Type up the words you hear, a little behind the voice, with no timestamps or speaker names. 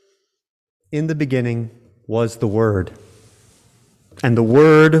In the beginning was the Word, and the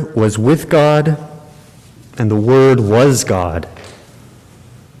Word was with God, and the Word was God.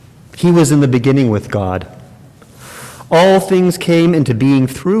 He was in the beginning with God. All things came into being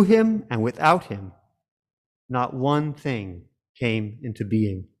through him, and without him, not one thing came into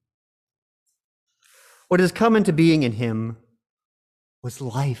being. What has come into being in him was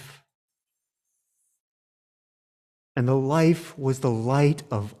life. And the life was the light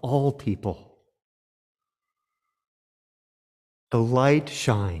of all people. The light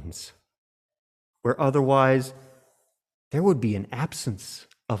shines where otherwise there would be an absence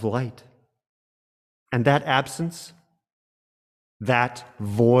of light. And that absence, that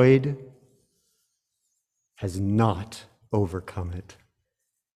void, has not overcome it.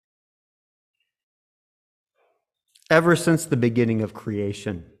 Ever since the beginning of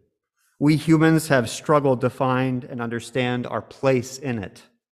creation, we humans have struggled to find and understand our place in it.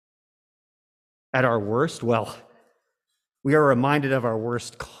 At our worst, well, we are reminded of our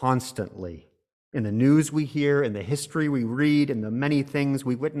worst constantly in the news we hear, in the history we read, in the many things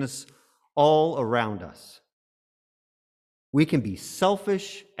we witness all around us. We can be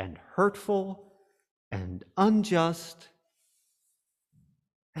selfish and hurtful and unjust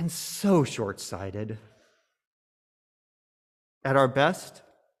and so short-sighted. At our best,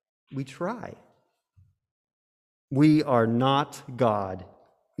 we try. We are not God,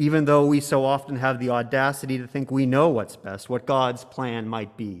 even though we so often have the audacity to think we know what's best, what God's plan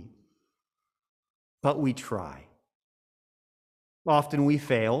might be. But we try. Often we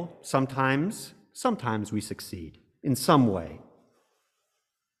fail. Sometimes we succeed in some way.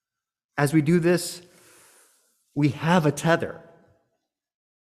 As we do this, we have a tether.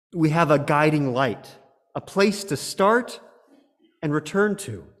 We have a guiding light, a place to start and return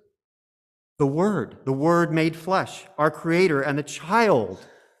to. The Word made flesh, our Creator, and the child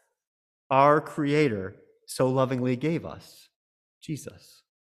our Creator so lovingly gave us, Jesus.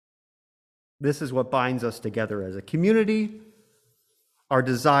 This is what binds us together as a community, our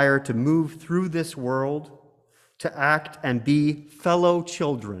desire to move through this world, to act and be fellow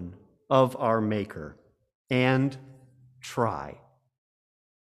children of our Maker, and try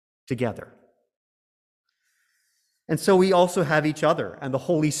together. And so we also have each other and the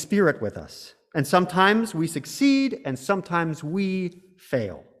Holy Spirit with us. And sometimes we succeed and sometimes we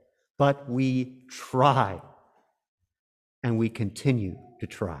fail. But we try. And we continue to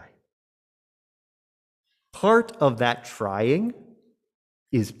try. Part of that trying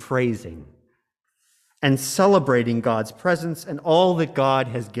is praising and celebrating God's presence and all that God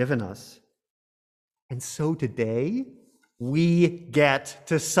has given us. And so today, we get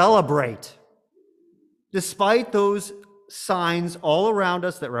to celebrate. Despite those signs all around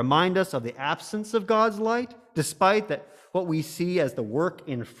us that remind us of the absence of God's light, despite that what we see as the work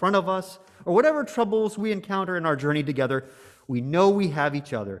in front of us, or whatever troubles we encounter in our journey together, we know we have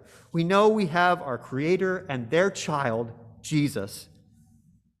each other. We know we have our Creator and their child, Jesus.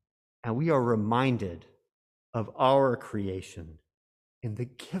 And we are reminded of our creation in the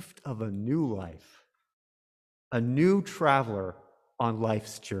gift of a new life, a new traveler on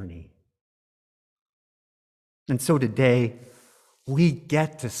life's journey. And so today, we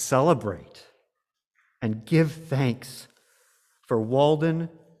get to celebrate and give thanks for Walden.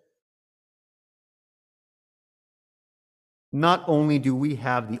 Not only do we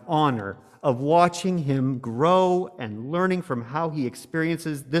have the honor of watching him grow and learning from how he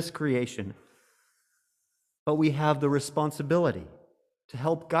experiences this creation, but we have the responsibility to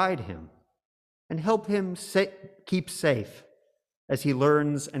help guide him and help him keep safe as he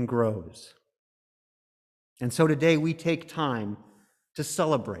learns and grows. And so today we take time to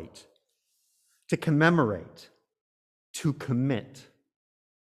celebrate, to commemorate, to commit,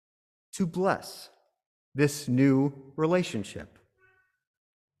 to bless this new relationship.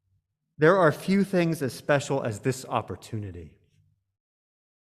 There are few things as special as this opportunity.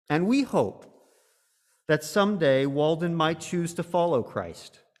 And we hope that someday Walden might choose to follow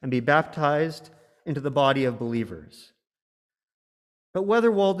Christ and be baptized into the body of believers. But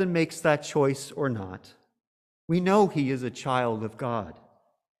whether Walden makes that choice or not, we know he is a child of God,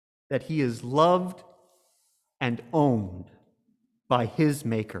 that he is loved and owned by his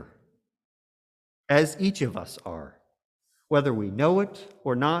Maker, as each of us are, whether we know it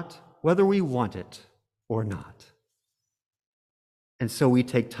or not, whether we want it or not. And so we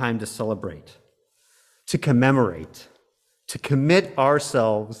take time to celebrate, to commemorate, to commit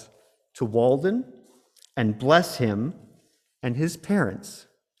ourselves to Walden and bless him and his parents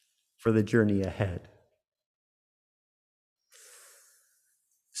for the journey ahead.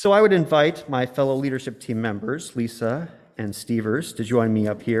 So I would invite my fellow leadership team members, Lisa and Stevers to join me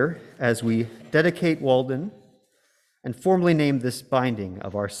up here as we dedicate Walden and formally name this binding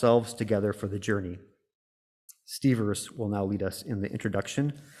of ourselves together for the journey. Stevers will now lead us in the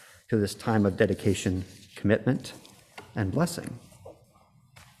introduction to this time of dedication, commitment, and blessing.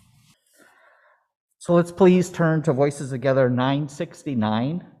 So let's please turn to Voices Together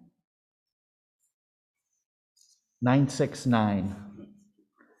 969. 969.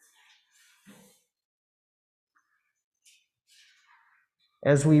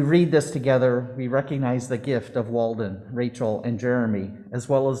 As we read this together, we recognize the gift of Walden, Rachel, and Jeremy, as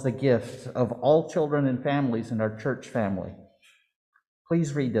well as the gift of all children and families in our church family.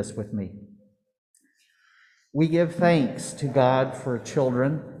 Please read this with me. We give thanks to God for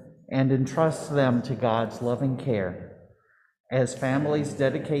children and entrust them to God's loving care as families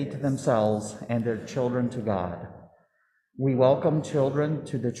dedicate themselves and their children to God. We welcome children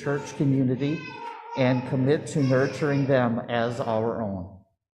to the church community and commit to nurturing them as our own.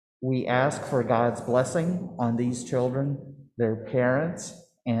 We ask for God's blessing on these children, their parents,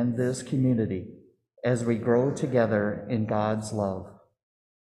 and this community as we grow together in God's love.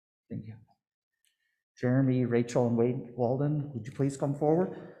 Thank you. Jeremy, Rachel, and Wade Walden, would you please come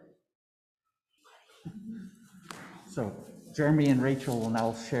forward? So Jeremy and Rachel will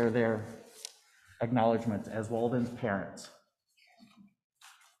now share their acknowledgement as Walden's parents.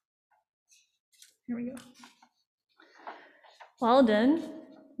 Here we go. Walden,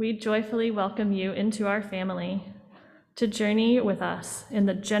 we joyfully welcome you into our family to journey with us in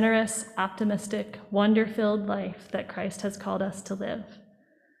the generous, optimistic, wonder-filled life that Christ has called us to live.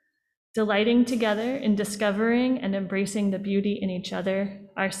 Delighting together in discovering and embracing the beauty in each other,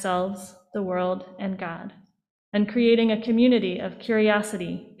 ourselves, the world, and God, and creating a community of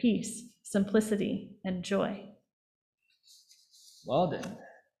curiosity, peace, simplicity, and joy. Walden,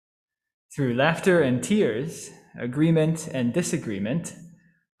 through laughter and tears, agreement and disagreement,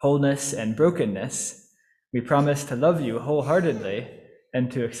 wholeness and brokenness, we promise to love you wholeheartedly and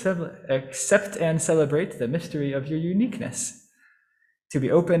to accept and celebrate the mystery of your uniqueness, to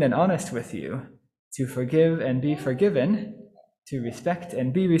be open and honest with you, to forgive and be forgiven, to respect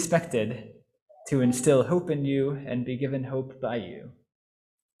and be respected, to instill hope in you and be given hope by you.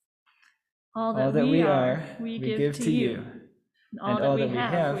 All that we are, we give to you. And all that we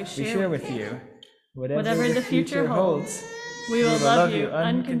have, we share with you. Whatever the future holds, we will love you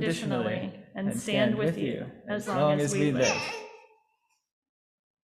unconditionally and stand with you as long as we live.